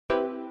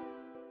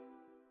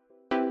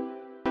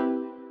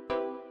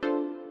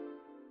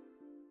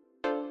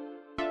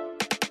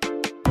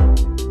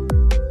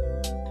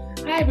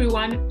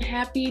everyone,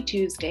 happy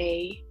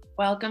Tuesday.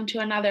 Welcome to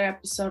another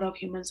episode of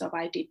Humans of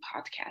ID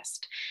podcast.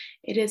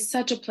 It is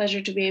such a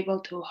pleasure to be able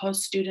to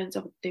host students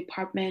of the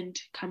department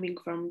coming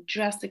from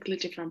drastically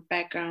different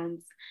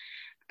backgrounds.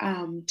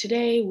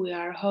 Today we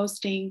are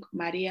hosting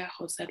Maria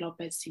Jose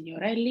Lopez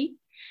Signiorelli,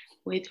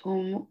 with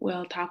whom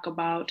we'll talk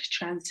about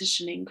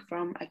transitioning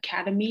from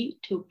academy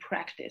to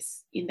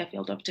practice in the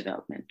field of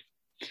development.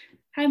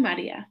 Hi,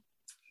 Maria.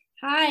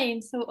 Hi,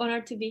 I'm so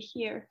honored to be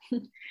here.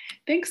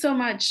 Thanks so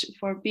much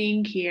for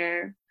being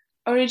here.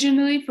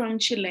 Originally from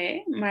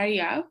Chile,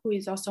 Maria, who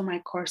is also my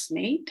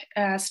coursemate,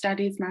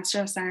 studies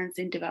Master of Science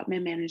in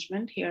Development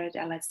Management here at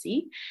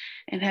LSE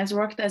and has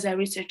worked as a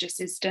research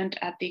assistant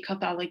at the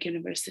Catholic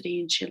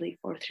University in Chile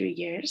for 3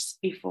 years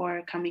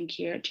before coming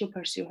here to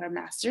pursue her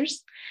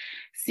master's.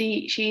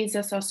 She is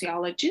a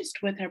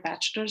sociologist with her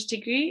bachelor's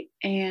degree,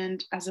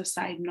 and as a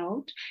side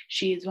note,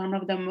 she is one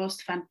of the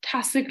most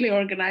fantastically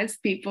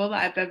organized people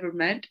I've ever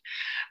met.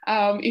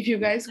 If you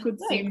guys could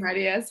see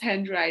Maria's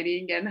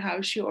handwriting and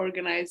how she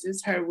organizes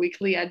her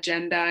weekly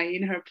agenda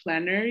in her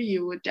planner,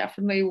 you would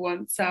definitely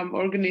want some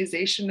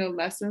organizational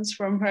lessons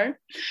from her.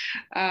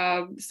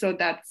 So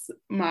that's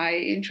my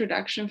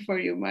introduction for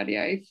you,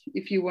 Maria.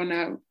 If you want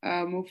to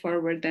move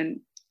forward,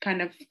 then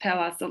kind of tell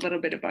us a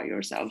little bit about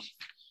yourself.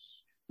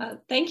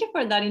 Thank you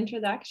for that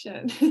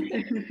introduction.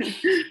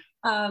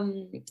 How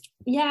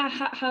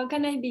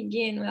can I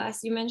begin? Well,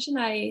 as you mentioned,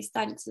 I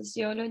studied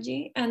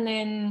sociology, and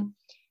then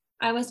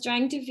I was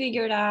trying to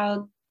figure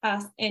out,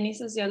 as any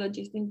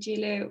sociologist in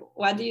Chile,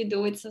 what do you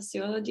do with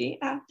sociology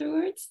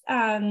afterwards?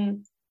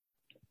 And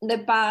the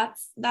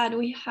paths that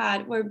we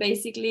had were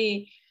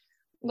basically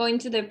going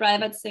to the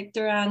private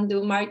sector and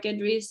do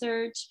market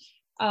research,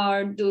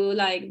 or do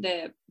like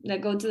the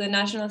go to the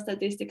National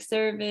Statistics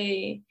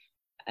Survey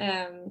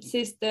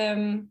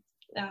system,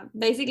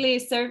 basically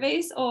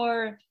surveys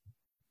or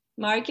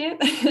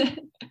market,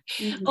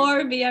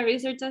 or be a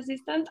research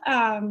assistant.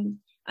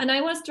 And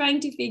I was trying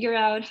to figure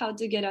out how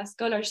to get a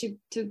scholarship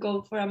to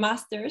go for a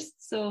master's.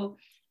 So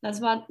that's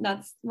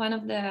one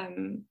of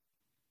the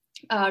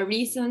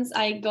reasons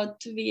I got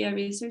to be a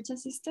research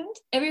assistant.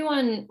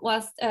 Everyone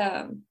was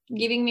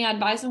giving me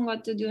advice on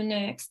what to do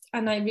next,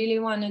 and I really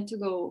wanted to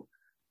go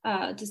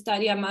to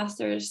study a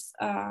master's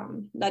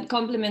that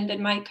complemented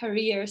my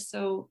career.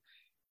 So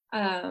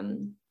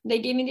they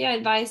gave me the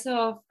advice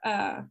of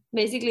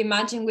basically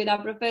matching with a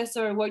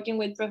professor, working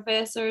with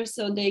professors,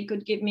 so they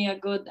could give me a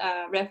good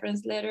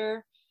reference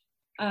letter.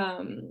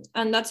 And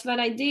that's what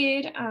I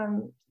did.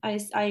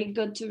 I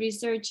got to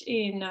research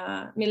in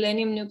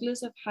Millennium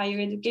Nucleus of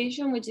Higher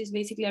Education, which is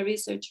basically a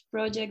research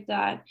project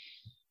that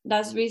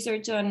does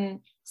research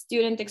on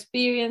student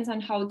experience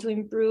and how to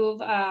improve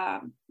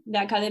the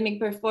academic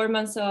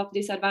performance of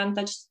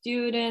disadvantaged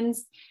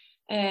students.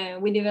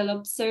 We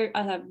developed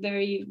a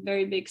very,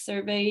 very big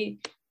survey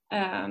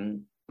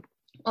on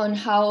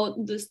how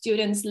the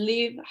students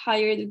live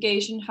higher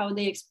education, how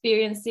they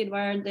experience it, what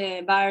are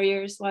the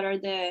barriers, what are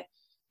the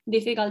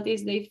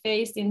difficulties they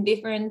face in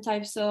different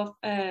types of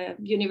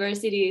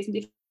universities,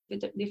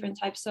 different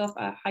types of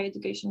higher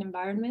education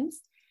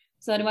environments.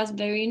 So it was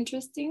very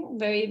interesting,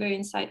 very, very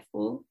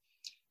insightful.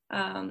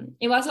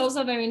 It was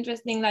also very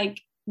interesting,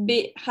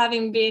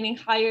 having been in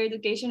higher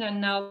education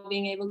and now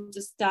being able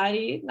to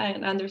study it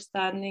and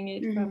understanding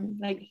it from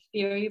the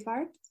theory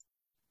part.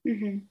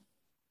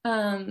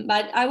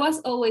 But I was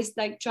always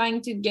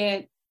trying to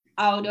get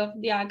out of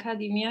the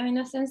academia, in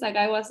a sense.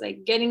 I was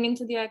getting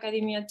into the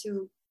academia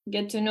to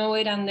get to know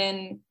it and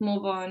then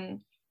move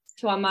on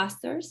to a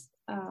master's.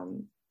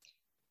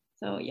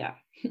 So yeah.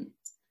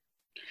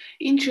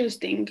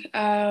 Interesting.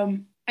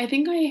 I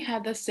think I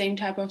had the same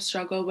type of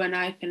struggle when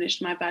I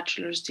finished my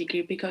bachelor's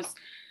degree, because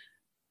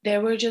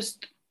there were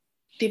just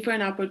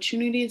different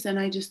opportunities and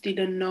I just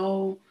didn't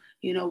know,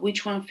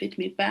 which one fit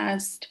me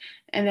best.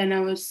 And then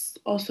I was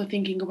also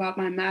thinking about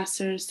my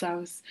master's. So I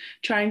was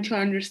trying to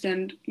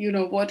understand,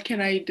 what can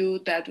I do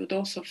that would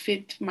also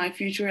fit my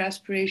future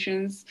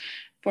aspirations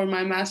for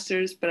my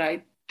master's, but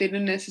I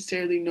didn't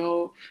necessarily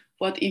know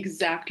what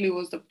exactly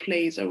was the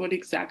place or what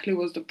exactly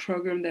was the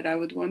program that I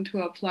would want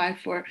to apply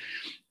for.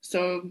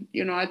 So,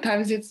 at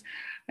times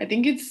I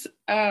think it's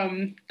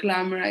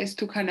glamorized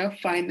to kind of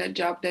find a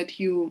job that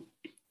you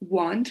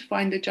want,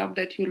 find a job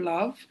that you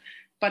love.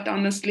 But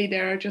honestly,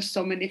 there are just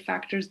so many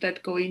factors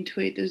that go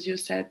into it. As you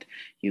said,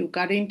 you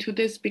got into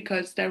this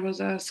because there was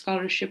a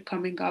scholarship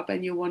coming up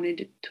and you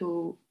wanted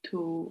to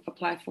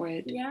apply for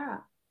it. Yeah.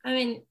 I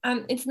mean,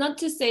 it's not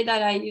to say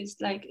that I used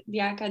the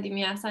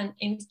academia as an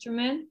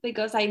instrument,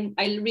 because I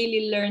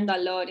really learned a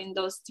lot in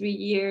those 3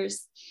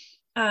 years.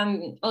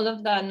 All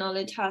of that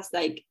knowledge has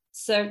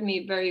served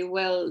me very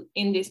well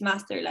in this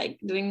master.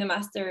 Doing the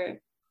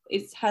master,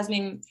 it has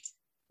been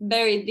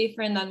very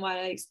different than what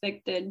I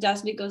expected,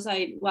 just because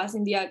I was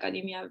in the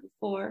academia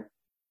before.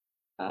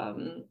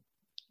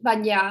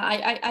 But yeah,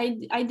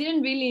 I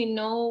didn't really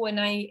know when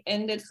I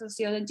ended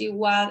sociology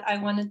what I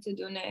wanted to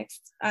do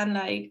next. And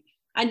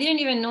I didn't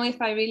even know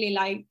if I really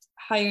liked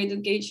higher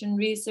education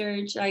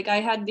research.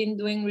 I had been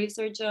doing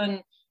research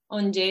on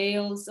on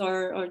jails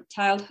or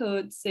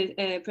childhood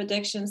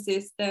protection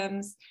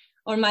systems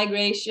or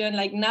migration,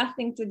 like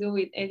nothing to do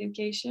with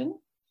education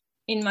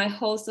in my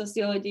whole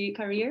sociology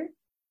career.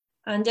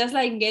 And just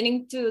like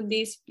getting to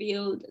this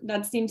field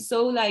that seems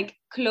so like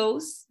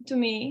close to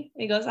me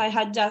because I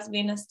had just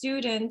been a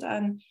student,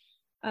 and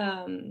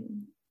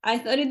I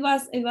thought it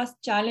was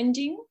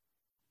challenging,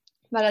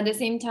 but at the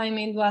same time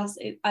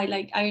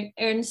I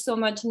earned so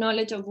much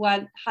knowledge of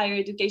what higher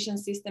education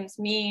systems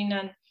mean.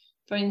 And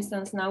for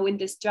instance, now with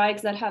the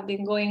strikes that have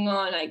been going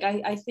on, like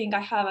I think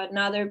I have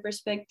another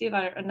perspective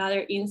or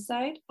another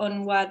insight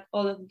on what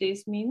all of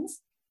this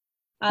means,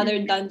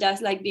 other than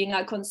just like being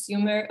a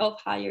consumer of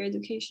higher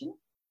education.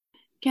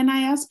 Can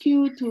I ask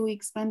you to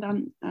expand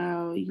on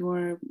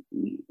your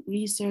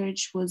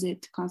research? Was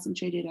it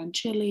concentrated on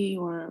Chile,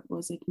 or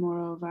was it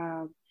more of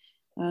a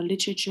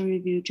literature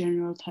review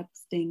general type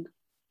of thing?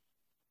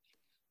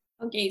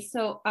 Okay,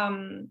 so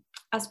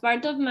as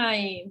part of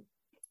my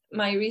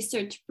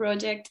research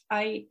project,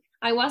 I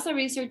was a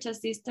research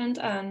assistant,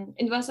 and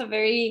it was a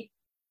very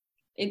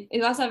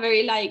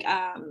like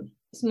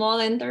small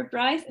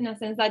enterprise in a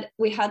sense that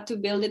we had to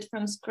build it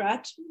from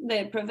scratch.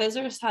 The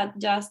professors had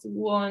just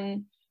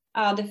won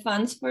the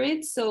funds for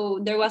it, so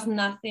there was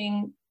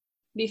nothing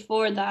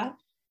before that.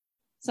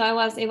 So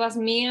it was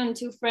me and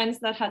two friends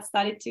that had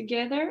studied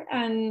together,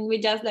 and we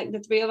just like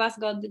the three of us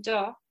got the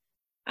job,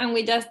 and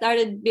we just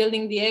started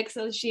building the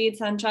Excel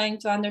sheets and trying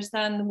to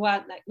understand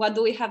what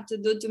do we have to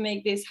do to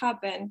make this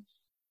happen.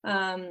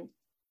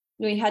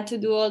 We had to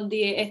do all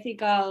the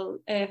ethical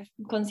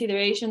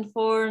consideration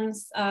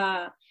forms.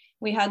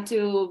 We had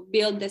to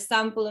build the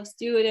sample of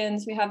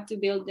students. We have to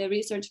build the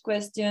research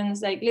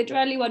questions, like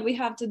literally what we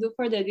have to do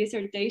for the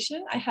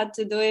dissertation. I had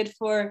to do it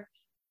for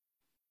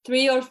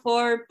 3 or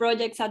 4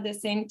 projects at the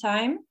same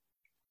time.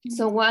 Mm-hmm.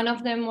 So one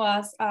of them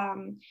was,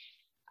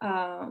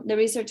 the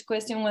research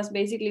question was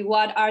basically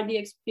what are the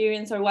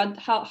experience or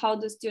how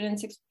do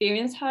students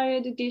experience higher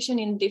education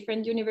in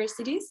different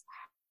universities?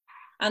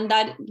 And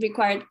that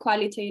required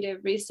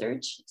qualitative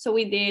research. So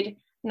we did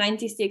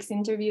 96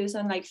 interviews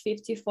and like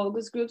 50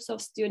 focus groups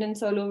of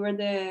students all over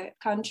the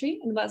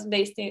country. It was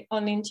based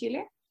only in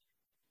Chile.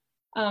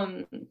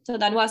 So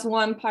that was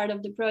one part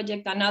of the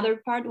project.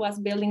 Another part was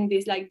building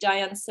this like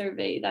giant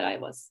survey that I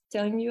was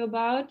telling you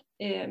about,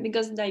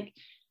 because like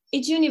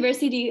each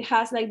university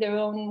has like their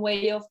own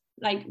way of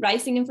like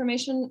raising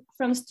information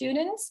from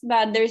students,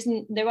 but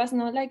there was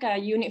not like a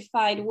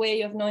unified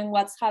way of knowing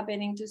what's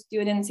happening to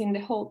students in the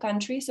whole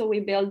country. So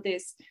we built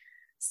this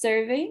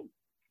survey,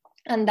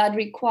 and that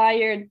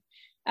required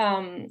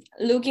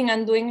looking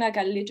and doing like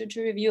a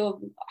literature review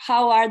of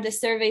how are the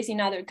surveys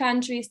in other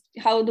countries,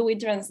 how do we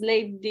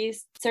translate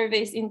these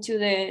surveys into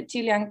the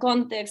Chilean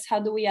context, how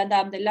do we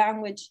adapt the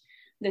language,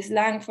 the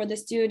slang for the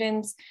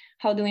students,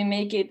 how do we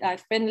make it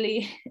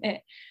friendly,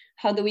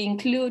 how do we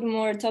include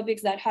more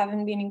topics that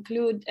haven't been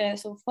included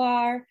so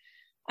far,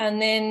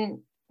 and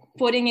then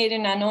putting it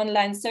in an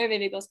online survey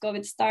because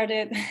COVID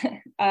started,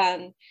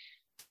 and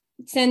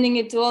sending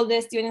it to all the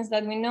students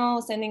that we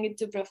know, sending it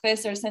to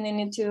professors,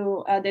 sending it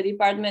to the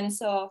departments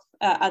of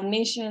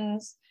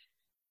admissions,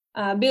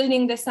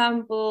 building the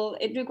sample.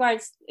 It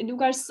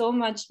requires so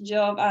much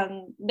job,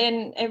 and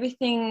then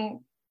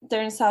everything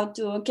turns out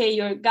to, okay,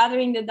 you're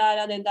gathering the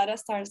data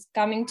starts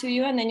coming to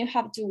you, and then you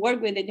have to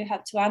work with it, you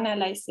have to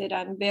analyze it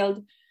and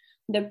build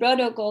the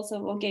protocols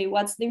of, okay,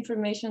 what's the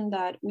information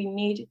that we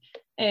need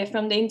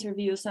from the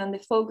interviews and the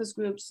focus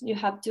groups. You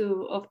have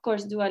to, of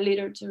course, do a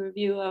literature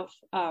review of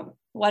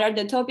what are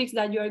the topics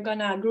that you're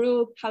gonna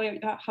group, how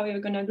you're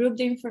gonna group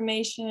the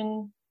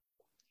information.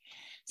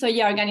 So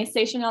yeah,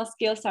 organizational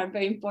skills are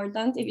very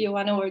important if you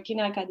wanna work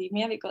in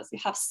academia because you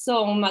have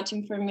so much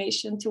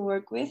information to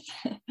work with.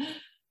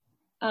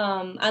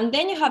 And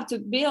then you have to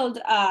build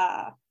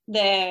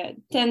the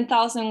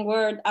 10,000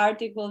 word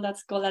article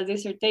that's called a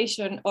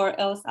dissertation or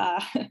else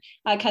a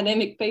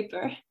academic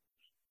paper.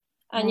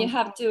 And you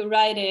have to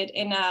write it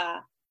in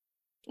a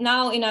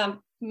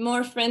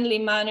more friendly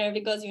manner,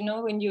 because you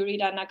know when you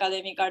read an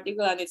academic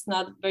article and it's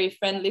not very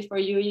friendly for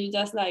you, you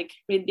just like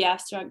read the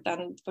abstract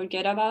and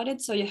forget about it.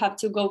 So you have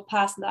to go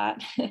past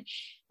that,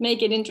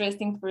 make it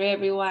interesting for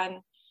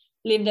everyone,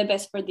 leave the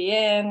best for the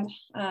end.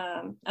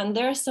 And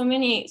there are so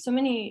many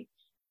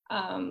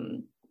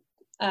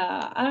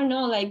I don't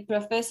know, like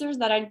professors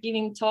that are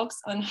giving talks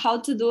on how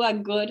to do a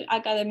good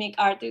academic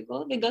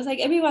article, because like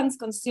everyone's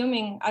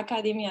consuming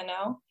academia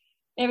now,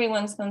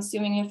 everyone's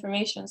consuming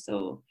information.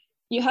 So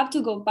you have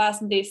to go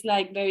past this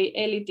like very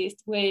elitist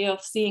way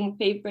of seeing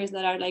papers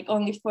that are like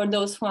only for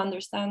those who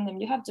understand them.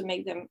 You have to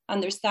make them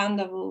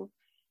understandable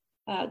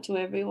to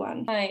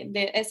everyone.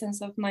 The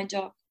essence of my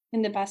job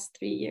in the past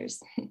 3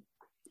 years.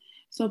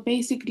 So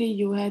basically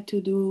you had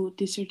to do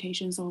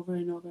dissertations over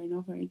and over and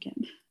over again.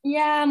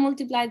 Yeah,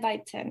 multiplied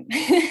by 10.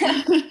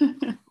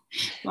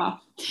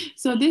 Wow.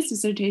 So this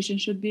dissertation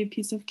should be a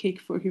piece of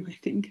cake for you, I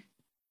think.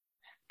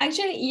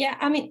 Actually, yeah,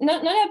 I mean,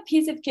 not a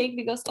piece of cake,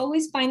 because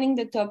always finding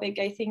the topic,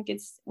 I think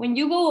it's, when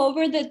you go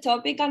over the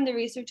topic and the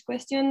research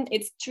question,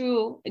 it's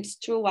true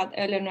what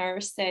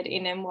Eleanor said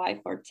in MY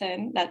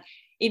 410, that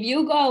if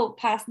you go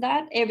past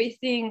that,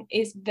 everything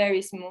is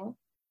very smooth.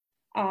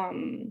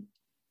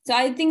 So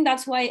I think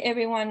that's why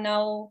everyone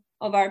now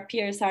of our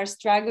peers are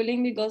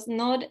struggling, because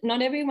not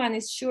everyone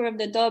is sure of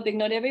the topic.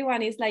 Not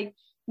everyone is like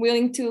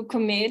willing to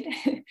commit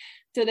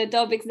to the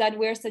topics that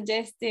we're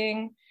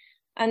suggesting.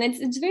 And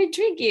it's very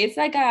tricky. It's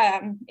like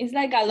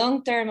a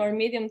long-term or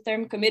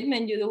medium-term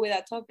commitment you do with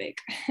a topic.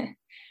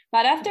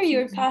 But after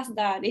you're past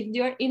that, if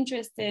you're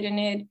interested in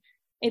it,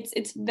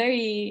 it's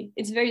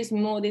very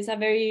smooth. It's a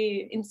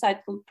very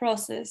insightful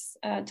process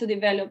to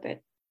develop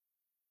it.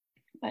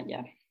 But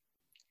yeah.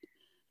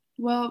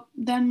 Well,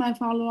 then my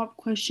follow-up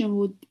question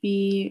would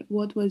be,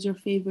 what was your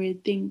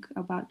favorite thing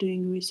about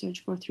doing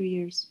research for 3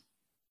 years?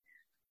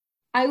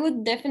 I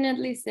would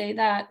definitely say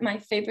that my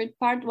favorite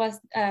part was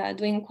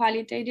doing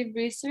qualitative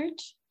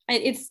research.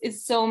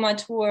 It's so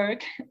much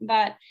work,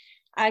 but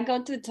I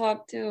got to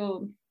talk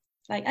to,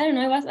 like, I don't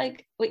know, it was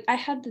like,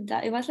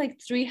 it was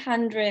like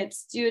 300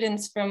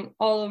 students from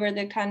all over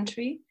the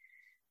country.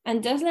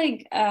 And just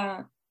like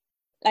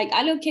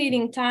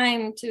allocating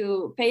time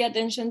to pay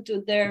attention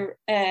to their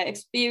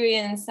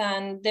experience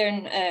and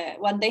their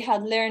what they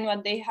had learned,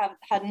 what they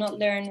had not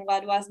learned,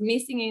 what was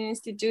missing in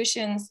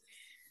institutions,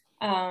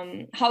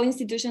 how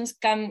institutions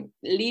can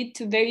lead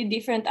to very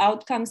different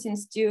outcomes in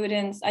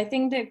students. I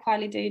think the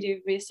qualitative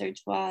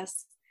research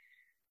was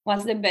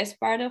the best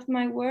part of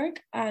my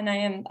work, and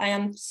I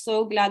am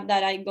so glad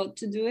that I got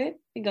to do it,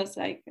 because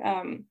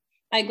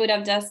I could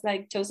have just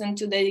like chosen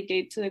to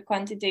dedicate to the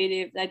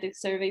quantitative, like the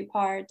survey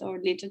part or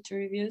literature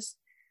reviews.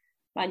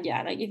 But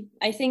yeah, like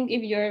I think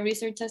if you're a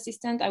research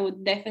assistant, I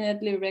would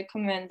definitely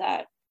recommend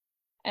that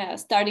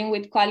starting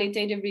with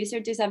qualitative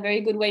research is a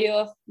very good way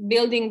of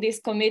building this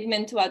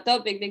commitment to a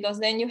topic, because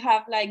then you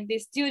have like the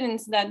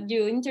students that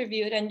you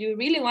interviewed and you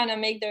really want to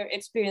make their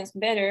experience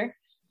better.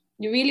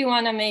 You really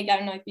want to make, I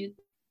don't know, if you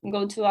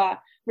go to a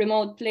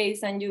remote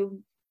place and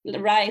you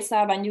rise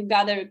up and you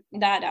gather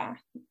data,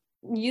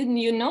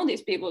 you know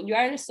these people, you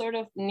are sort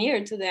of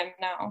near to them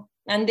now,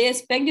 and they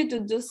expect you to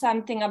do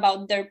something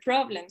about their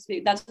problems.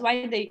 That's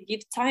why they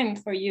give time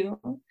for you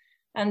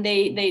and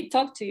they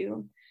talk to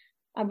you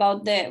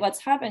about what's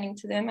happening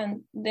to them,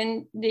 and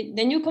then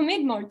you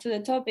commit more to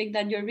the topic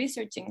that you're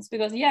researching. It's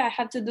because, yeah, I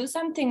have to do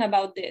something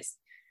about this.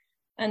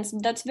 And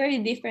that's very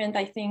different,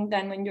 I think,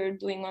 than when you're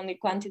doing only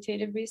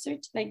quantitative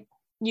research. Like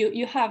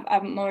you have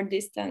a more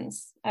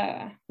distance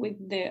with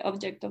the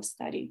object of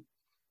study.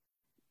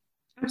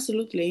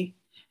 Absolutely.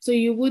 So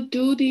you would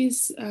do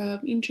these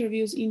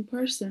interviews in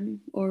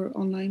person or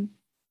online?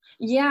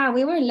 Yeah,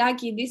 we were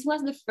lucky. This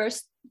was the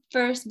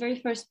very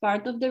first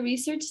part of the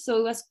research. So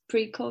it was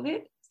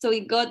pre-COVID. So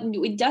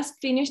we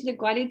just finished the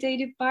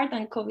qualitative part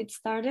and COVID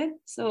started.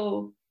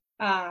 So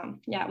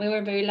yeah, we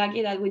were very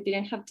lucky that we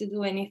didn't have to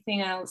do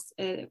anything else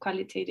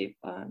qualitative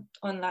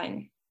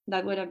online.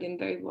 That would have been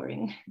very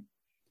boring.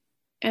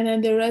 And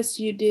then the rest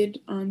you did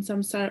on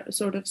some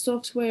sort of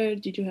software.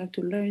 Did you have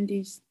to learn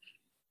these?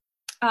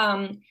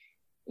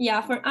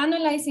 Yeah, for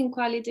analyzing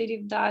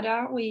qualitative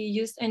data, we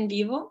used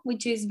NVivo,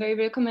 which is very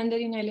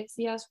recommended in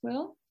LSE as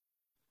well.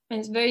 And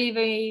it's very,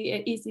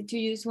 very easy to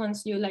use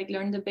once you like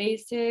learn the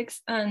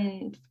basics.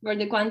 And for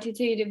the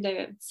quantitative,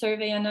 the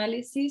survey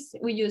analysis,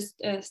 we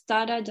used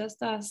Stata, just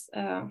as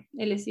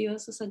LSE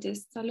also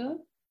suggests a lot.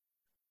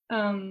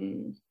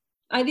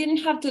 I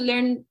didn't have to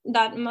learn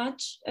that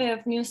much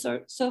of new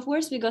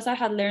softwares because I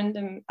had learned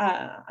them.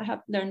 I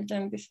have learned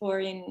them before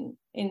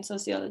in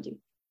sociology,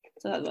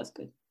 so that was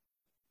good.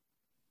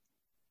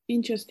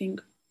 Interesting.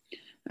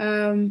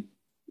 I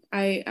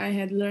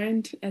had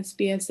learned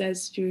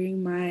SPSS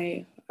during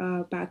my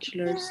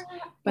bachelor's,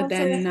 but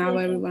then now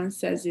everyone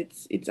says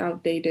it's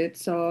outdated.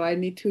 So I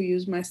need to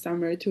use my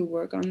summer to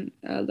work on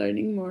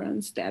learning more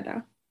on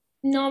Stata.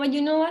 No, but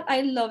you know what?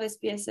 I love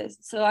SPSS.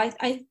 So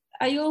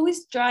I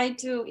always try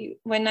to,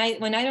 when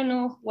I don't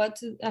know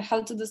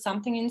how to do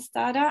something in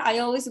Stata, I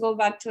always go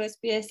back to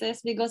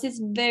SPSS because it's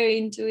very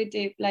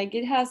intuitive. Like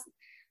it has,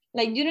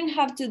 like you don't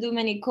have to do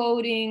many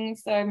codings,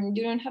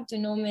 you don't have to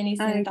know many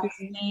syntax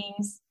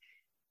names.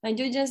 Like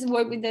you just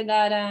work with the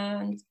data,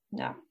 and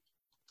yeah,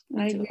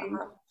 I'm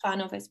a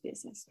fan of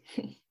SPSS.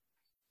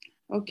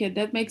 Okay,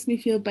 that makes me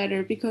feel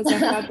better because I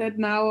thought that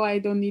now I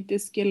don't need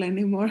this skill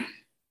anymore.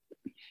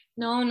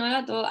 No,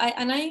 not at all.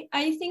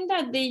 I think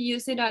that they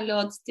use it a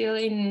lot still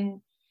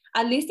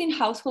at least in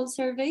household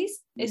surveys.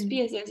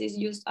 SPSS is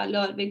used a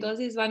lot because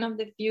it's one of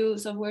the few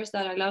softwares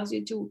that allows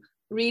you to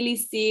really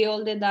see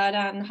all the data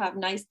and have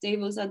nice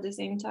tables at the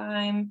same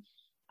time.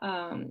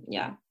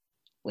 Yeah,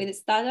 with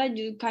Stata,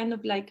 you kind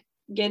of like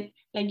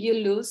you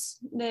lose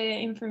the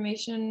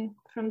information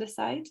from the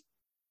site.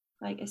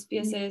 Like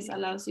SPSS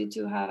allows you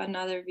to have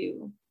another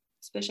view,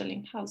 especially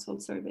in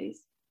household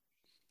surveys.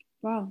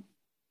 Wow.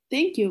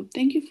 Thank you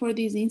for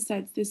these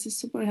insights. This is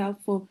super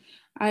helpful.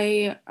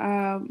 My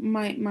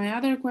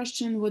other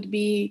question would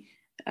be,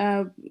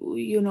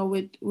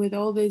 with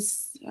all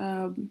these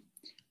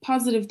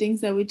positive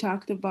things that we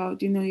talked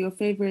about, your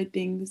favorite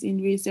things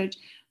in research,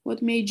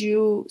 what made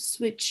you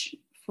switch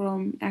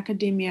from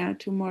academia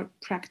to more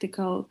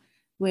practical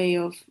way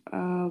of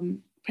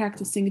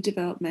practicing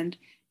development,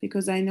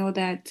 because I know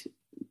that,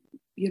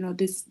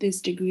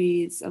 this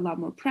degree is a lot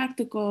more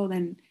practical,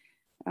 and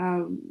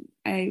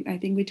I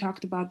think we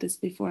talked about this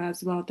before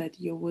as well, that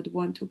you would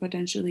want to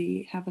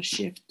potentially have a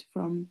shift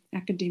from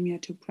academia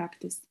to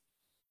practice.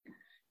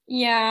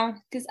 Yeah,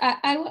 because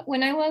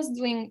when I was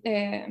doing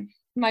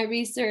my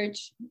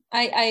research,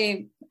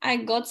 I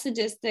got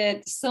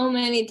suggested so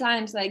many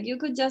times, like, you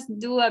could just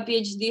do a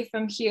PhD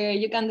from here,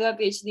 you can do a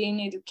PhD in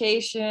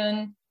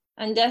education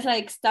and just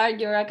like start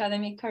your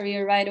academic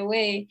career right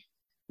away.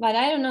 But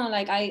I don't know,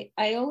 like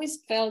I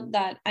always felt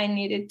that I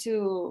needed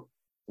to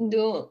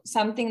do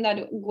something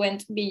that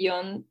went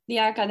beyond the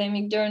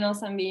academic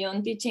journals and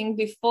beyond teaching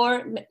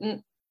before.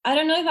 I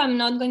don't know if I'm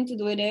not going to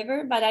do it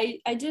ever, but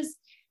I just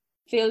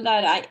feel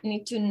that I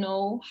need to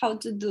know how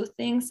to do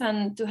things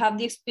and to have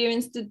the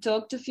experience to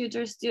talk to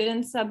future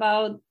students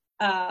about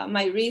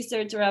my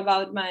research or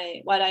about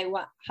what I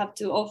have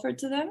to offer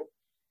to them.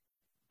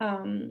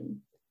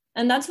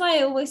 And that's why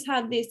I always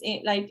had this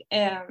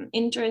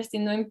interest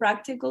in doing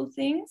practical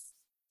things.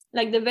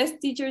 Like, the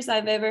best teachers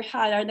I've ever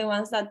had are the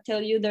ones that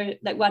tell you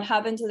like what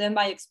happened to them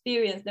by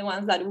experience, the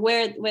ones that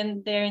were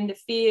when they're in the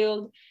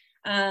field,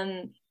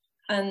 and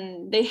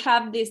they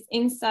have these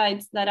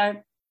insights that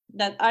are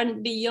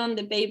beyond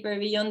the paper,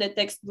 beyond the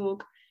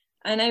textbook.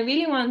 And I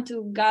really want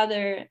to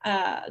gather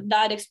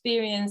that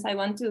experience. I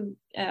want to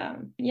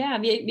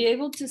be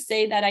able to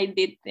say that I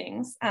did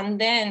things, and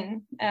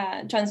then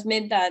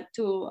transmit that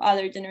to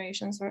other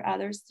generations or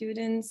other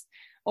students,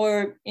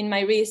 or in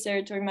my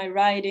research or my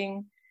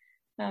writing.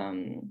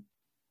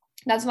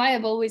 That's why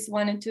I've always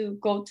wanted to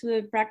go to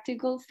the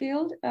practical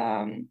field.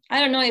 I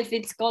don't know if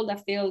it's called a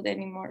field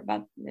anymore,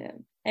 but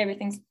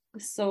everything's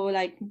so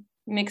like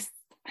mixed.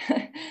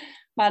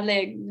 But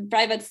like the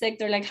private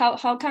sector, like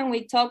how can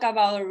we talk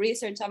about or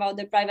research about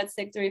the private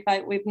sector if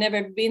we've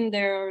never been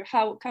there? Or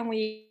how can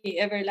we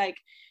ever like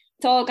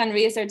talk and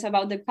research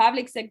about the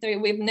public sector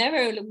if we've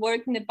never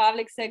worked in the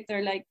public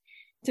sector? Like,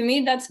 to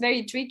me, that's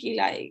very tricky.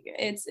 Like,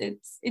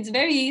 it's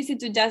very easy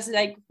to just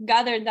like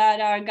gather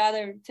data,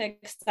 gather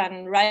texts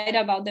and write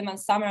about them and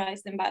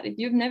summarize them. But if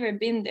you've never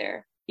been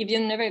there, if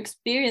you've never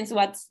experienced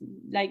what's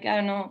like, I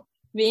don't know,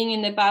 being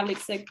in the public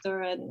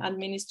sector and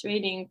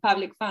administrating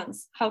public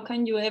funds, how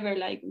can you ever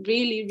like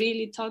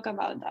really talk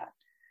about that?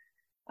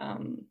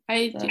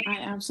 I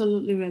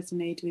absolutely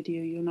resonate with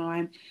you.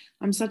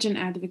 I'm such an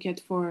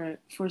advocate for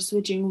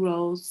switching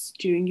roles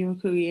during your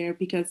career,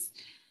 because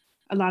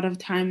a lot of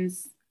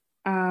times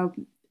the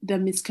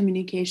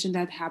miscommunication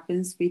that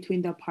happens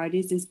between the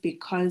parties is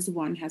because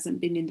one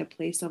hasn't been in the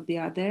place of the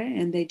other,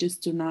 and they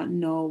just do not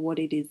know what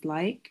it is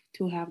like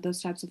to have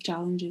those types of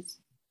challenges.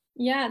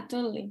 Yeah,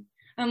 totally.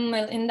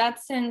 Well, in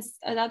that sense,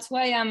 that's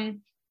why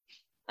I'm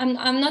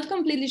not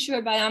completely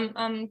sure, but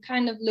I'm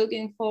kind of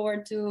looking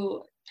forward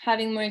to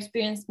having more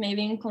experience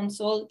maybe in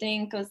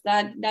consulting, because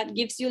that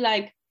gives you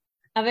like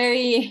a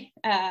very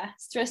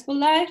stressful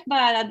life,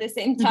 but at the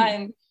same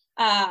time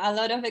a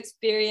lot of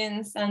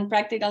experience and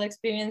practical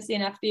experience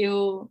in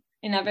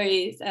a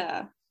very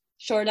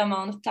short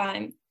amount of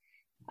time.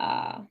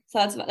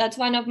 So that's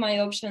one of my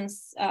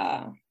options,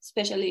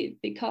 especially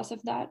because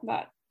of that.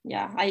 But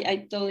yeah,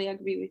 I totally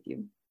agree with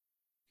you.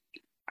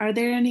 Are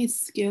there any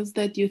skills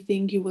that you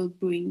think you will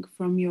bring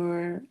from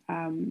your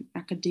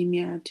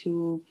academia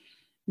to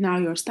now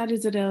your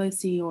studies at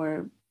LSE,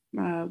 or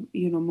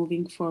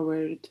moving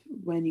forward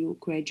when you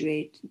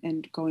graduate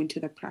and go into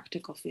the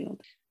practical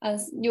field?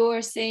 As you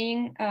were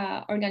saying,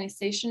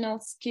 organizational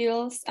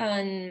skills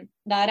and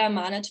data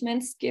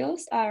management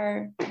skills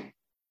are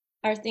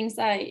things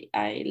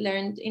I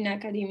learned in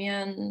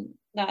academia, and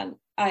that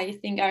I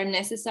think are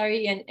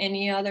necessary in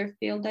any other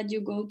field that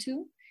you go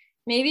to.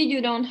 Maybe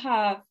you don't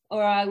have,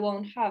 or I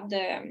won't have,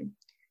 the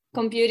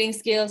computing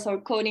skills or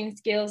coding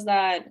skills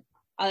that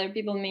other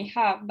people may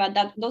have, but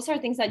those are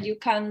things that you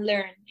can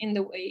learn in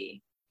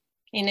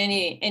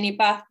any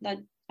path that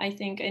I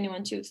think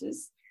anyone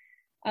chooses.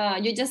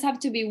 You just have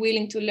to be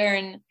willing to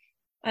learn.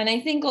 And I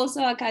think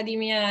also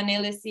academia and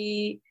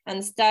LSE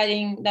and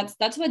studying,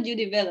 that's what you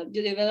develop.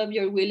 You develop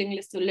your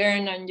willingness to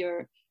learn, and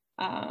your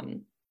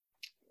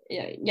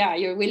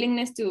your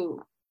willingness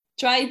to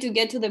try to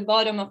get to the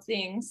bottom of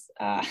things.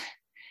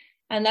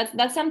 And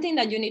that's something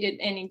that you need in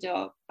any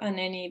job and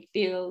any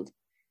field.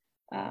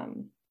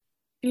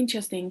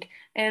 Interesting.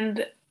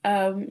 And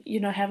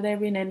have there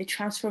been any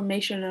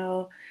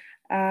transformational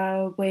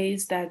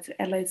ways that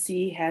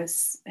LSE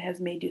has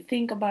made you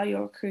think about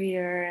your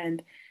career,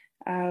 and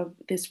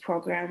this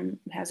program,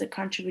 has it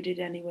contributed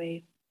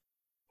anyway?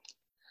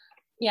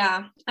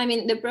 Yeah, I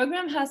mean, the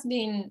program has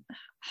been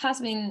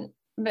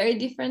very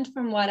different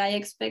from what I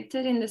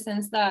expected, in the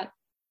sense that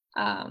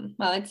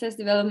it says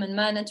development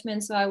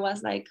management, so I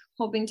was like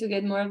hoping to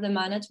get more of the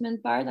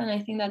management part, and I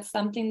think that's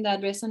something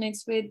that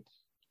resonates with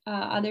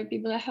other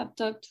people I have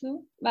talked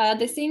to. But at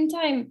the same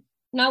time,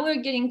 now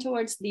we're getting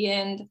towards the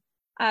end.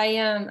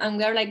 And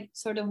we're like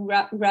sort of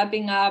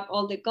wrapping up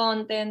all the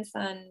contents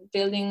and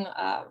building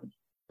up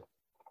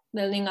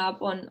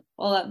on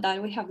all of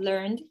that we have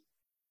learned.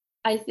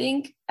 I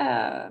think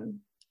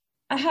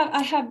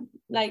I have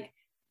like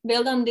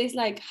built on this,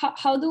 like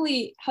how do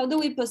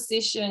we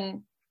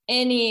position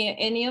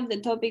any of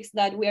the topics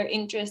that we are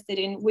interested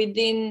in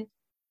within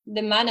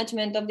the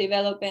management of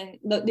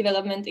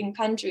development in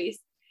countries.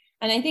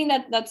 And I think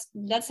that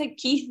that's a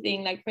key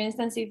thing. Like, for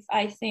instance, if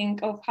I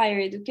think of higher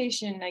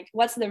education, like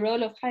what's the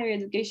role of higher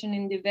education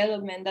in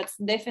development? That's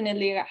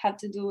definitely have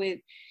to do with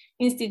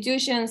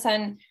institutions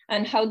and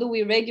how do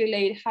we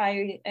regulate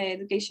higher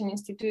education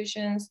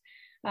institutions,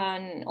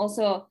 and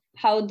also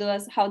how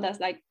does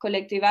like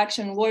collective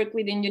action work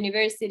within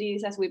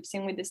universities, as we've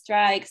seen with the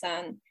strikes,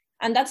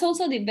 and that's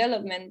also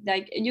development.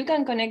 Like, you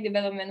can connect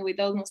development with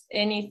almost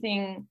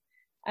anything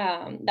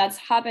that's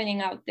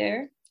happening out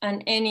there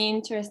and any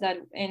interest that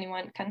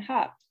anyone can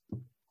have.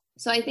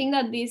 So I think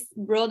that this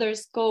broader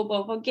scope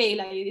of, okay,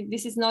 like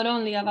this is not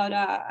only about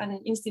an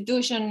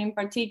institution in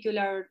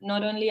particular,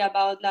 not only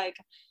about like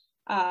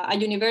a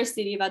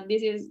university, but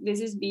this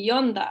is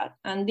beyond that.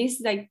 And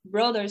this like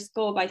broader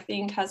scope, I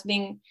think, has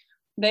been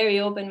very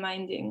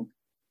open-minded.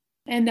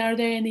 And are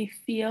there any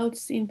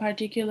fields in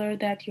particular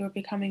that you're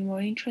becoming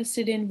more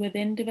interested in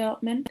within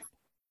development?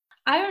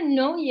 I don't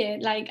know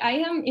yet. Like, I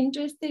am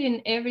interested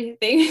in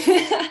everything.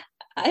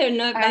 I don't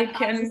know if I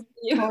can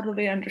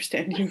totally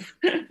understand you.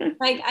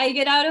 Like, I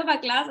get out of a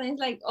class and it's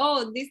like,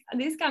 oh,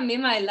 this can be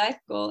my life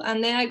goal.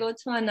 And then I go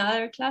to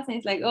another class and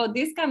it's like, oh,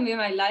 this can be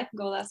my life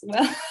goal as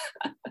well.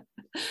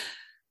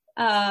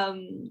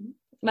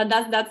 But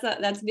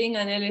that's being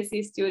an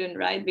LSE student,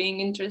 right? Being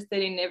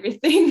interested in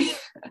everything.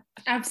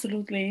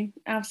 Absolutely.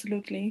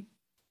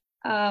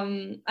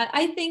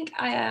 I think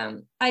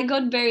I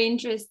got very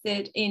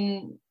interested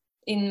in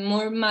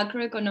more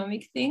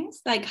macroeconomic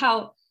things, like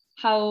how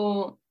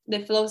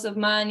the flows of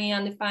money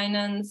and the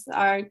finance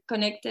are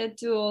connected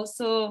to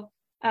also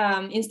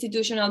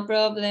institutional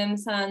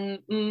problems and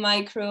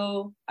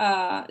micro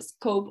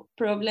scope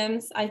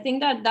problems. I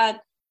think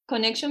that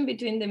connection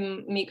between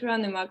the micro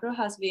and the macro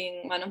has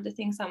been one of the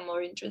things I'm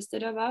more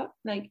interested about.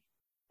 Like,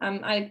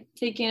 I've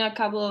taken a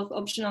couple of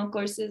optional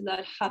courses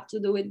that have to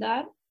do with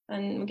that.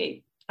 And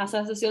okay, as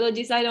a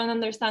sociologist, I don't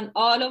understand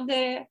all of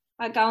the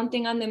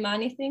accounting and the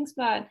money things,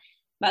 but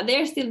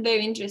they're still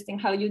very interesting,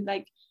 how you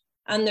like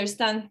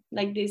understand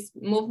like these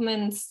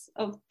movements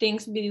of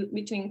things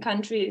between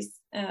countries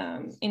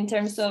in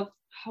terms of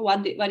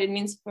what it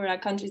means for a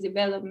country's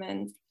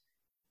development.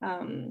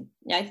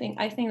 Yeah,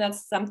 I think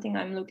that's something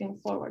I'm looking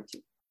forward to.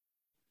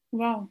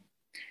 Wow,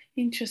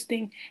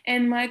 interesting.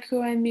 And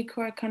micro and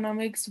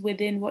microeconomics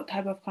within what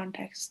type of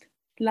context?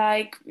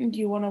 Like, do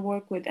you want to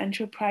work with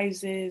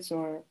enterprises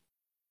or?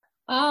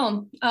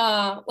 Well,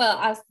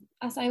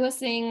 as I was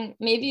saying,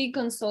 maybe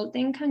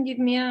consulting can give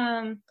me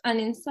an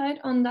insight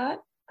on that.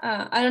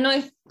 I don't know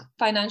if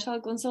financial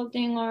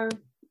consulting, or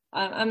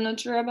I'm not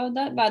sure about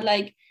that, but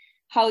like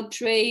how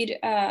trade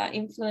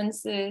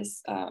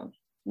influences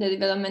the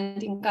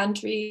development in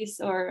countries,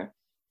 or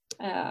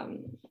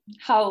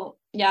how,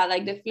 yeah,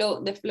 like the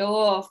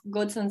flow of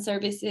goods and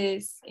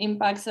services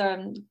impacts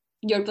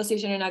your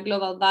position in a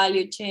global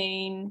value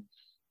chain.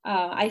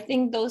 I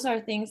think those are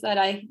things that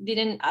I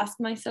didn't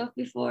ask myself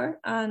before,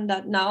 and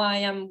that now I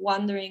am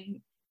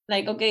wondering,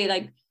 like, okay,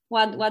 like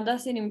what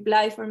does it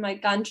imply for my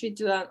country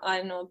to I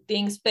don't know,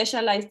 being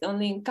specialized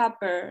only in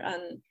copper,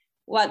 and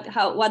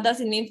what does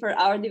it mean for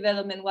our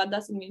development? What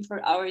does it mean for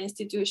our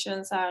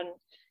institutions? And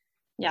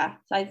yeah,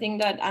 so I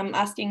think that I'm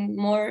asking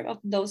more of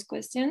those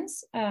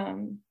questions,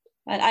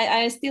 but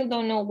I still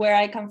don't know where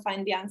I can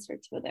find the answer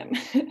to them.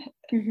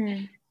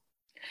 Mm-hmm.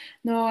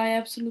 No, I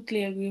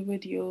absolutely agree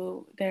with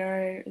you.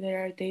 There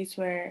are days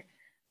where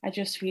I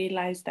just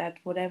realize that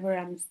whatever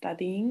I'm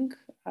studying,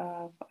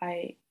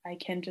 I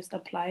can just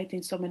apply it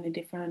in so many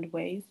different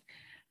ways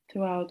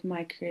throughout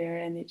my career,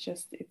 and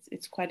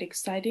it's quite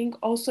exciting.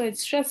 Also,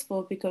 it's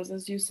stressful because,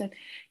 as you said,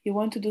 you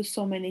want to do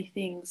so many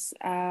things.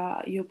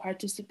 You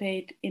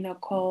participate in a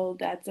call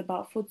that's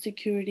about food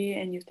security,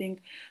 and you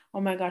think,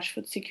 oh my gosh,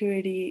 food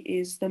security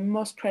is the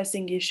most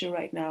pressing issue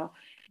right now.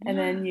 And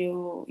then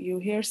you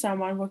hear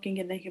someone working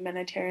in the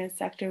humanitarian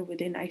sector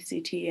within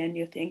ICT, and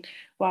you think,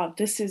 wow,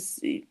 this is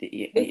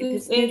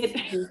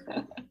it.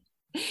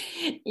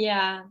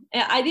 Yeah,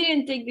 I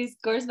didn't take this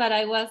course, but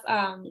I was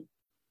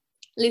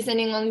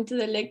listening only to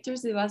the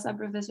lectures. It was a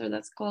professor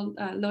that's called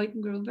Lloyd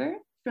Gruber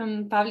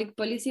from public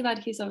policy, but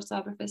he's also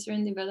a professor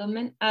in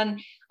development.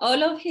 And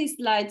all of his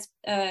slides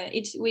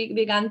each week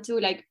began to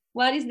like,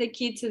 what is the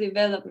key to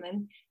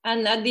development?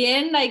 And at the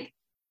end, like,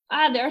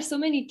 there are so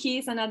many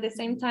keys, and at the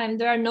same time,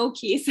 there are no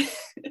keys.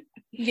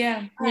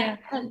 Yeah.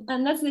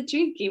 And that's the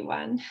tricky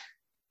one.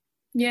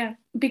 Yeah,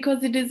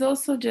 because it is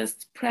also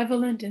just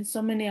prevalent in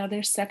so many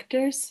other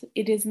sectors.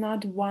 It is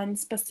not one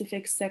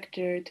specific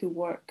sector to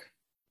work.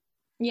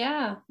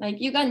 Yeah, like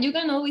you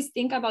can always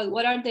think about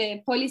what are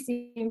the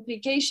policy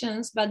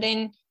implications, but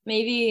then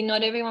maybe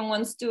not everyone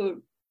wants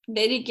to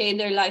dedicate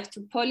their life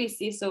to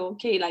policy. So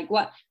okay, like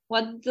what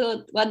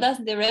does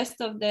the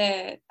rest of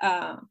the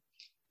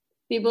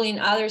people in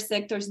other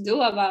sectors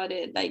do about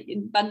it? Like,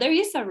 but there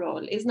is a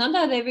role. It's not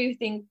that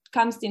everything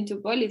comes into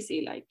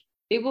policy. Like,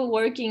 people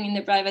working in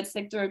the private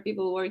sector,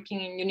 people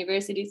working in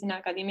universities, in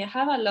academia,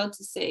 have a lot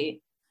to say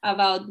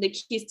about the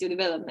keys to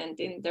development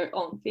in their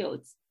own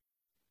fields.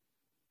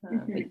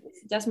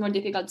 It's just more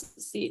difficult to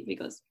see it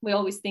because we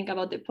always think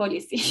about the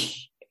policy.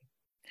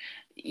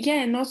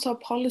 Yeah, and also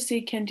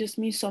policy can just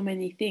mean so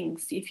many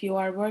things. If you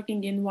are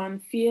working in one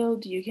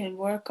field, you can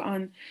work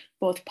on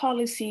both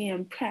policy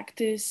and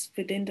practice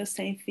within the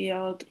same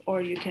field,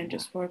 or you can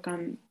just work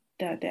on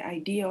the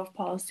idea of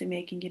policy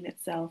making in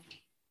itself.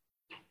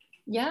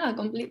 Yeah,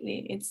 completely.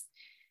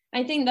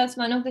 I think that's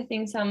one of the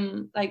things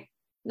I'm like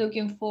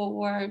looking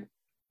forward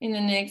in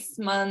the next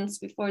months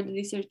before the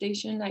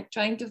dissertation, like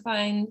trying to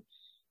find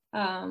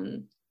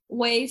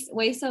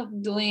ways of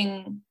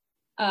doing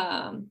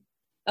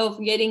of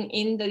getting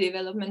in the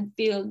development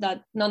field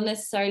that not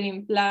necessarily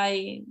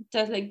imply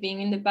just like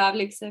being in the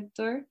public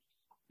sector.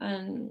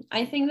 And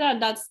I think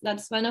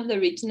that's one of the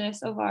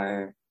richness of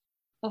our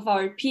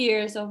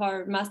peers, of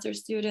our master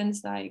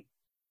students. Like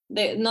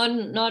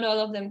not all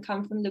of them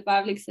come from the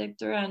public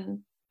sector, and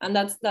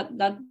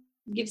that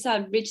gives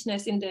a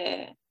richness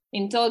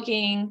in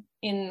talking,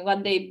 in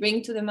what they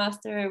bring to the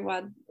master,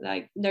 what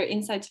like their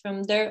insights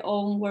from their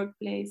own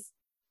workplace.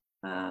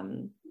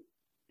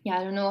 Yeah,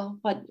 I don't know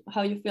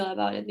how you feel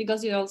about it,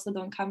 because you also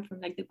don't come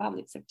from like the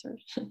public sector.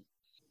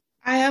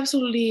 I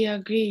absolutely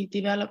agree.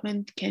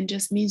 Development can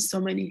just mean so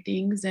many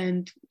things,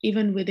 and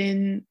even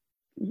within,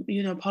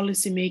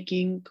 policy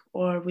making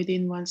or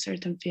within one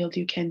certain field,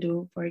 you can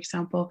do, for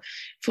example,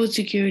 food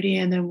security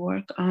and then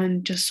work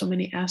on just so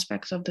many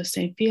aspects of the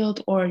same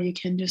field, or you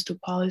can just do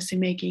policy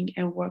making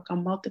and work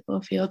on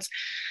multiple fields.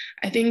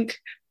 I think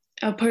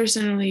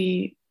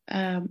personally,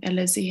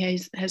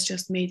 LSE has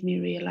just made me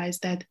realize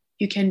that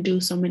you can do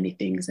so many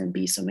things and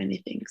be so many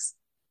things.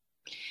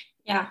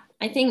 Yeah,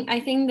 I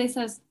think this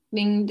has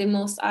been the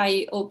most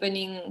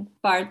eye-opening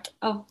part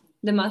of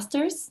the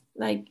masters.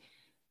 Like,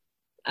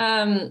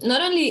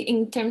 not only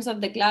in terms of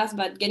the class,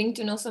 but getting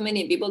to know so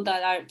many people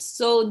that are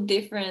so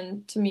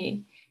different to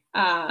me,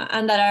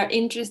 and that are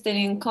interested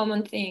in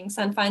common things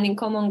and finding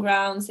common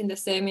grounds in the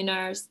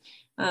seminars,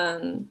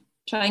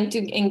 trying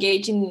to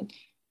engage in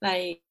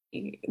like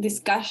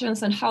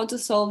discussions on how to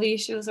solve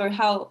issues, or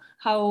how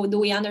do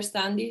we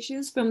understand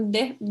issues from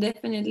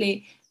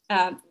definitely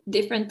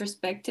different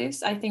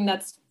perspectives. I think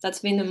that's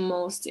been the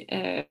most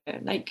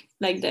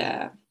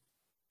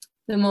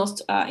the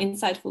most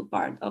insightful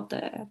part of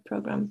the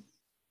program.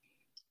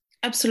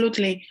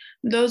 Absolutely.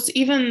 Those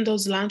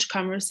lunch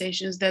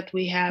conversations that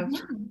we have,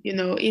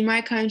 in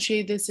my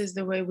country, this is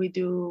the way we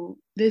do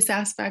this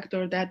aspect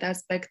or that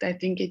aspect. I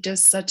think it's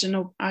just such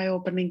an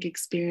eye-opening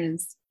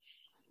experience.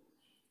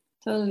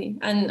 Totally.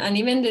 And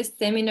even the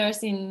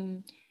seminars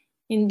in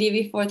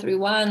DV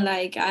 431,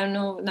 like, I don't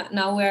know,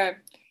 now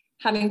we're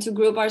having to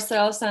group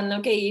ourselves and,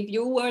 okay, if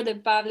you were the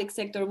public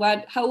sector,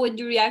 how would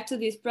you react to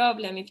this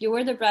problem? If you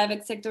were the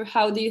private sector,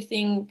 how do you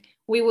think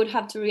we would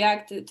have to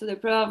react to the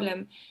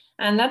problem?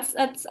 And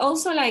that's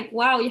also like,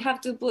 wow, you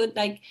have to put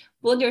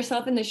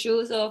yourself in the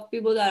shoes of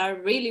people that are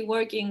really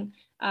working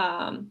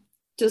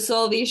to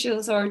solve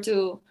issues, or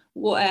to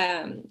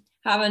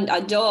have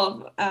a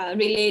job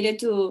related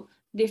to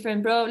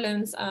different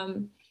problems.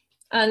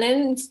 And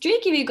then it's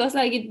tricky because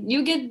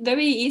you get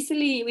very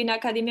easily in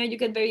academia, you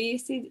get very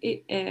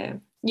easy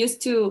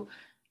used to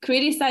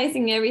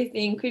criticizing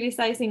everything,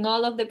 criticizing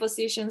all of the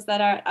positions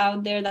that are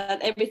out there,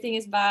 that everything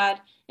is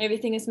bad,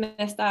 everything is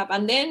messed up.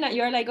 And then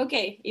you're like,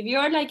 okay, if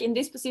you're like in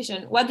this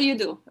position, what do you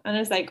do? And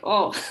it's like,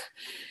 oh,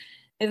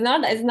 it's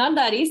not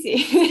that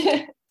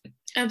easy.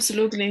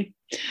 Absolutely.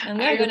 And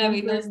we're going to be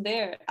those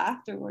there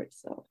afterwards.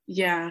 So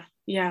yeah.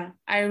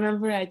 I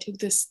remember I took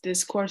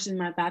this course in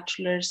my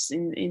bachelor's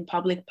in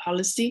public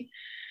policy,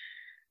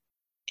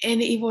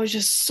 and it was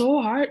just so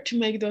hard to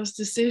make those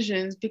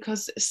decisions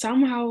because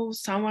somehow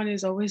someone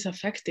is always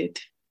affected.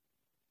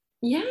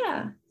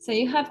 Yeah, so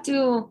you have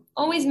to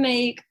always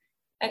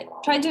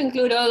try to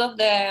include all of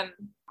them.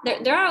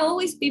 There are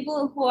always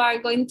people who are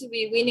going to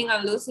be winning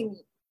and losing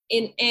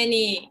in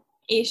any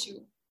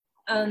issue,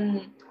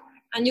 and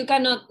you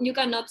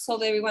cannot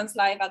solve everyone's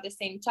life at the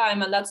same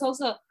time, and that's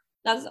also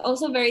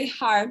very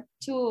hard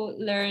to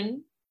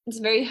learn. It's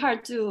very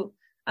hard to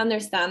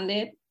understand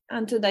it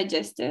and to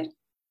digest it,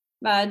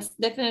 but it's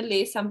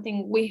definitely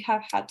something we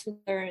have had to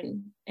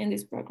learn in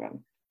this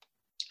program.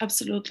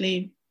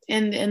 Absolutely.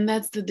 And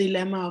that's the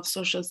dilemma of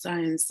social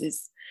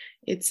sciences.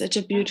 It's such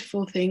a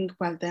beautiful thing,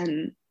 but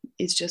then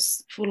it's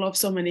just full of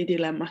so many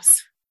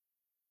dilemmas.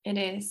 It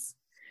is.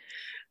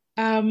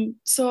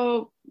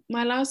 So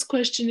my last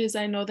question is,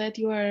 I know that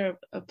you are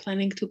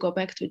planning to go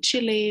back to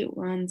Chile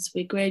once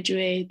we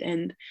graduate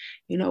and,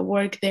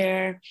 work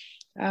there.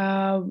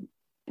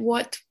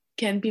 What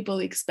can people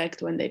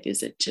expect when they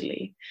visit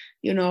Chile?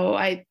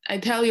 I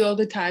tell you all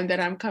the time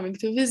that I'm coming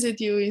to visit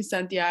you in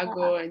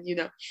Santiago and,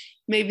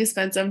 maybe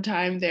spend some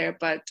time there,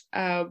 but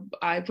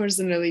I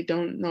personally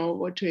don't know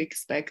what to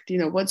expect.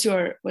 What's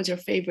your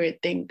favorite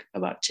thing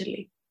about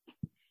Chile?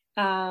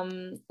 So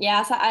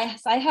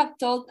I have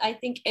told, I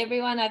think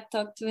everyone I've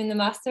talked to in the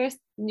masters,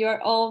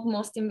 you're all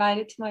most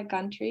invited to my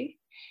country.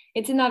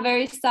 it's in a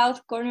very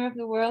south corner of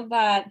the world,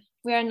 but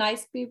we are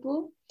nice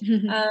people.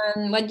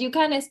 And what you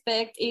can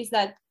expect is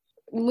that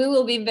we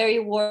will be very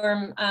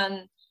warm,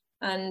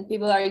 and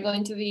people are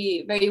going to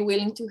be very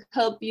willing to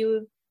help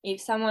you.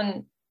 If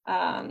someone,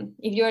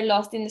 if you're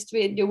lost in the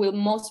street, you will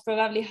most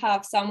probably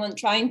have someone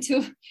trying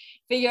to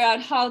figure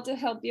out how to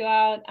help you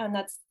out. And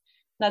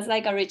that's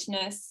like a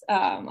richness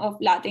of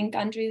Latin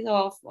countries,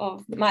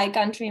 of my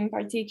country in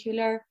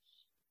particular.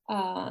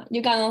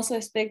 You can also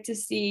expect to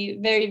see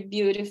very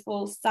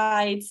beautiful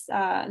sights.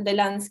 The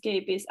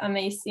landscape is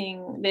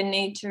amazing. The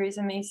nature is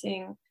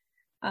amazing.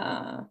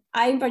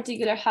 I in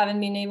particular haven't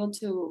been able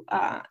to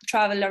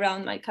travel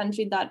around my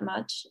country that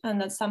much, and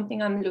that's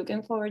something I'm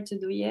looking forward to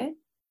do yet.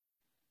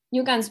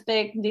 You can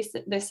expect these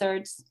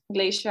deserts,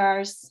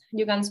 glaciers.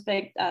 You can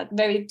expect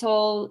very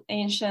tall,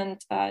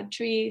 ancient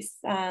trees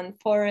and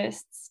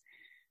forests.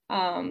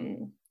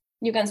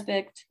 You can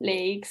expect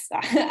lakes.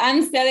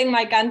 I'm selling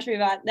my country,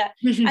 but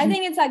I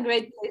think it's a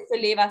great place to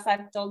live, as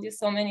I've told you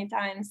so many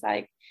times.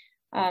 Like,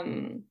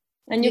 and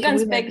you can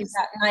expect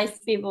nice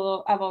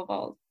people, above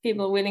all,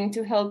 people willing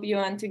to help you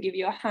and to give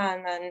you a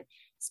hand and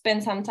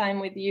spend some time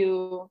with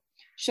you,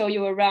 show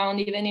you around,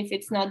 even if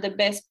it's not the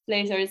best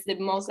place or it's the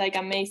most like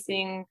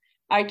amazing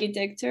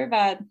architecture,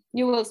 but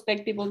you will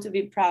expect people to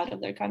be proud of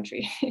their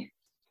country.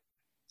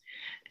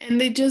 And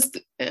it just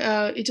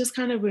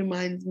kind of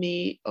reminds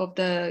me of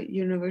the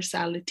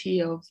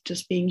universality of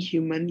just being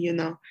human. You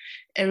know,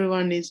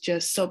 everyone is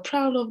just so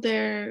proud of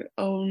their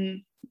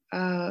own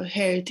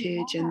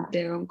heritage and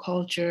their own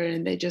culture,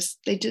 and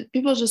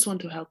people just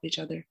want to help each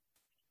other.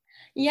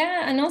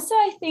 Yeah, and also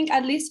I think,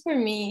 at least for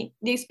me,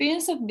 the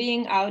experience of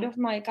being out of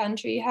my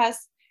country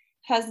has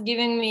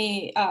given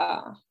me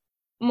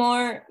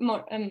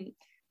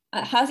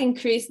has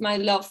increased my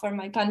love for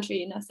my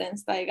country, in a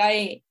sense. Like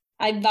I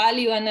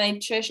value and I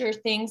treasure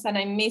things, and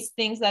I miss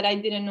things that I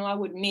didn't know I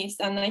would miss.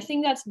 And I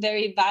think that's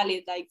very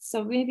valid. Like,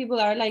 so many people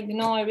are like,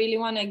 no, I really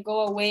want to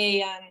go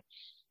away and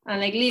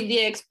like live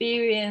the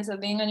experience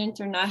of being an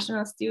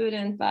international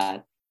student.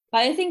 But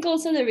I think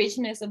also the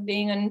richness of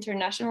being an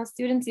international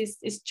student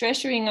is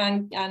treasuring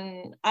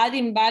and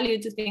adding value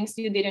to things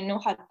you didn't know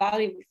had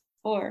value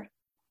before.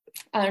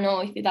 I don't know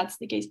if that's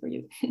the case for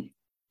you.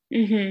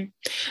 Mm-hmm.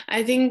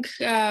 I think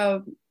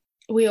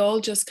we all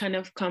just kind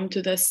of come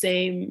to the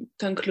same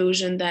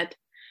conclusion that,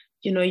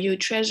 you know, you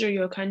treasure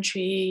your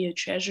country, you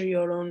treasure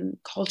your own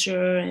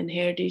culture and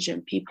heritage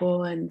and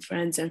people and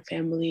friends and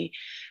family.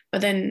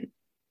 But then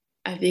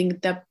I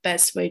think the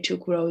best way to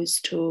grow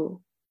is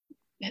to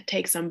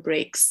take some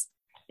breaks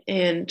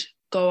and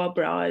go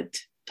abroad,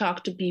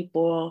 talk to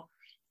people,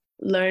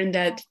 learn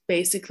that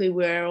basically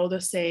we're all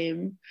the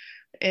same.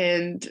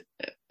 And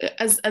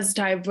as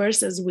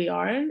diverse as we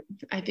are,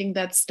 I think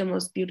that's the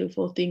most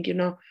beautiful thing, you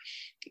know,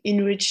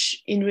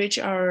 enrich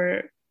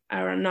our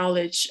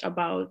knowledge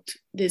about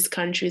these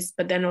countries,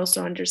 but then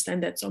also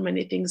understand that so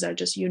many things are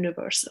just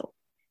universal.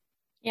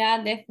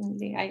 Yeah,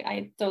 definitely.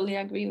 I totally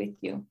agree with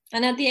you.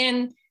 And at the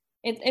end,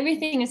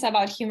 everything is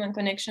about human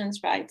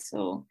connections, right?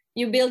 So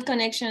you build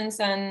connections,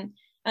 and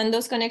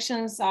those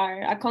connections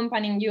are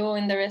accompanying you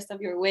in the rest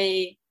of your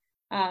way.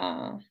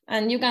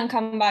 And you can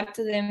come back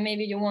to them.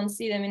 Maybe you won't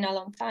see them in a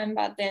long time,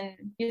 but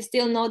then you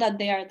still know that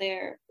they are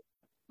there.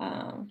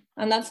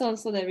 And that's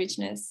also the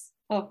richness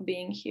of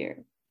being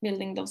here,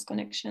 building those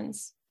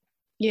connections.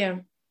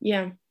 Yeah.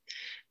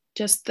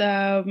 Just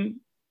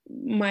my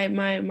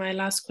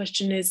last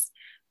question is,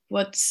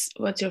 what's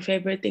your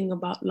favorite thing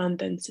about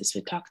London, since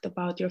we talked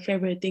about your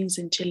favorite things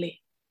in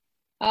Chile?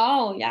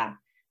 Oh yeah,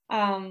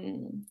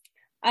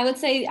 I would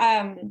say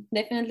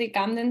definitely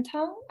Camden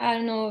Town. I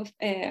don't know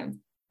if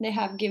they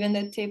have given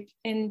the tip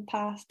in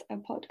past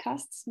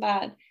podcasts,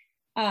 but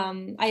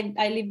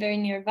I live very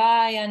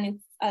nearby, and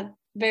it's a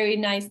very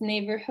nice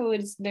neighborhood.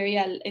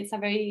 It's a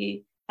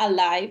very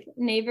alive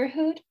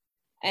neighborhood.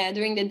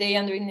 During the day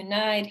and during the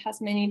night, it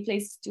has many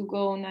places to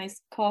go,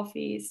 nice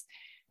coffees,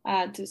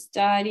 to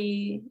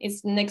study.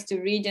 It's next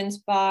to Regent's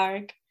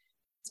Park.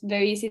 It's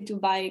very easy to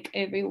bike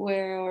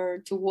everywhere or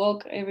to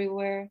walk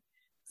everywhere.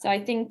 So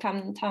I think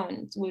Camden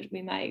Town would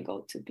be my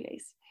go-to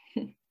place.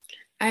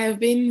 I have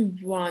been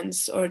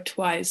once or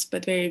twice,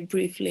 but very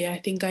briefly. I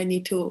think I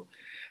need to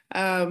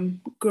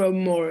grow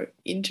more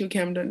into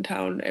Camden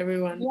Town.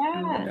 Everyone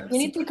you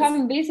need to come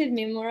and visit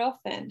me more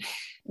often.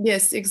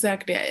 Yes,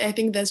 exactly. I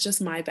think that's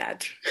just my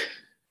bad.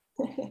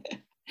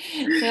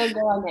 We'll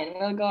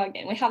go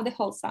again. We have the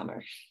whole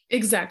summer.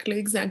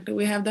 Exactly.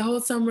 We have the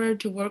whole summer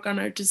to work on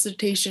our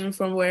dissertation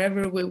from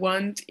wherever we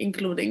want,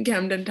 including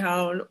Camden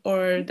Town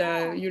or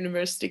the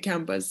university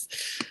campus.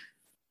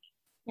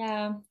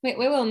 Yeah, we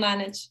will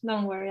manage.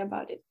 Don't worry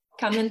about it.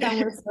 Camden Town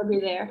will still be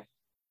there.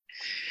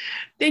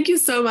 Thank you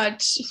so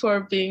much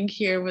for being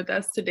here with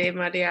us today,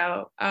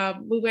 Maria.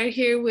 We were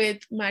here with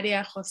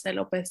Maria Jose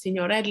Lopez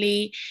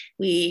Signiorelli.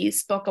 We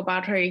spoke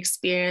about her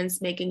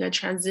experience making a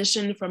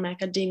transition from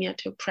academia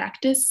to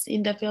practice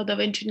in the field of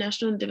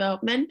international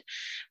development.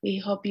 We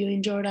hope you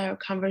enjoyed our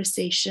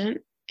conversation,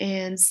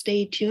 and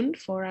stay tuned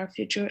for our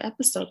future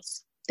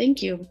episodes.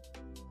 Thank you.